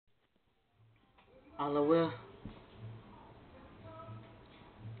All I will.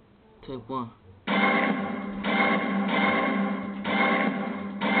 Take one.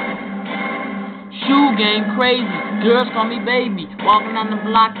 Shoe game crazy. Girls call me baby. Walking on the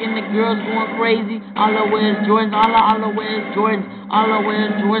block and the girls going crazy. All I wear is Jordans. All I wear is Jordans. All I wear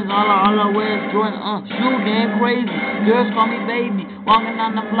is Jordans. All I wear is Jordans. Shoe game crazy. Girls call me baby. Walking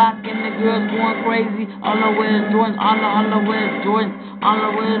on the block and the girls going crazy. All I wear is Jordans. All I wear is Jordans. All I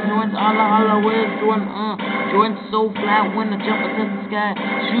wear is Jordans. All I wear is Jordans. Jordans so flat when I jump into the sky.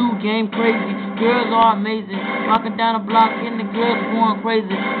 Shoe game crazy. Girls are amazing. Walking down the block and the girls going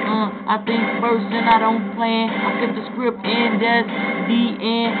crazy. I think first and I don't plan. I flip the script and that's the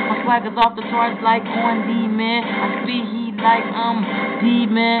end. My swagger's off the charts like on D, man. I speed heat like D,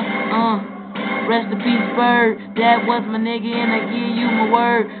 man. Rest in peace, Bird. That was my nigga, and I give you my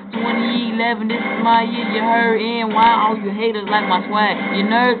word. 2011, this is my year, you heard. And why all you haters like my swag? You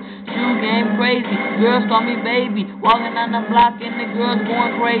nerds, shoe game crazy. Girls call me baby. Walking on the block, and the girls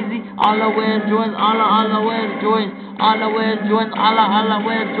going crazy. All I wear is Jordans. All I wear is Jordans. All I wear is Jordans. All I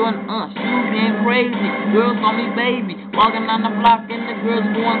wear is Jordans. Shoe game crazy. Girls call me baby. Walking on the block, and the girls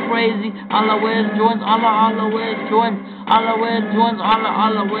going crazy. All I wear is Jordans. All I wear is Jordans. All I wear is Jordans. All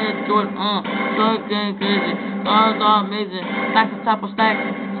I wear is Jordans. Swag game crazy. Cars are amazing. Stacks on top of stacks.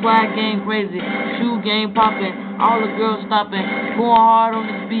 Swag game crazy. Shoe game popping. All the girls stopping. Going hard on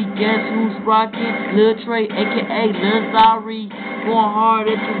this beat. Guess who's rocking? Lil Trey, A.K.A. Lil ZAREE. Going hard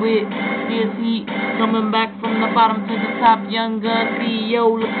at you with this heat. Coming back from the bottom to the top. Young gun CEO.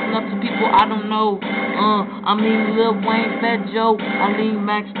 Looking up to people I don't know. I mean Lil Wayne, Fat Joe. I lean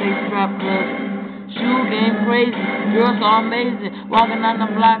back, stay strapped, cuz. Shoe game crazy. Girls are amazing. Walking on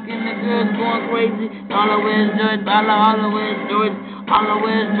the block and the girls going crazy. All I wear is Jordans. All I wear is Jordans. All I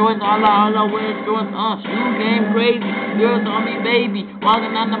wear is Jordans. All I wear is Jordans. Shoe game crazy. Girls on me baby.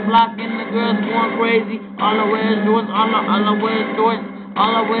 Walking on the block and the girls going crazy. All I wear is Jordans. All I wear is Jordans.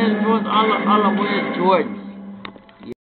 All I wear is Jordans. All I wear is Jordans.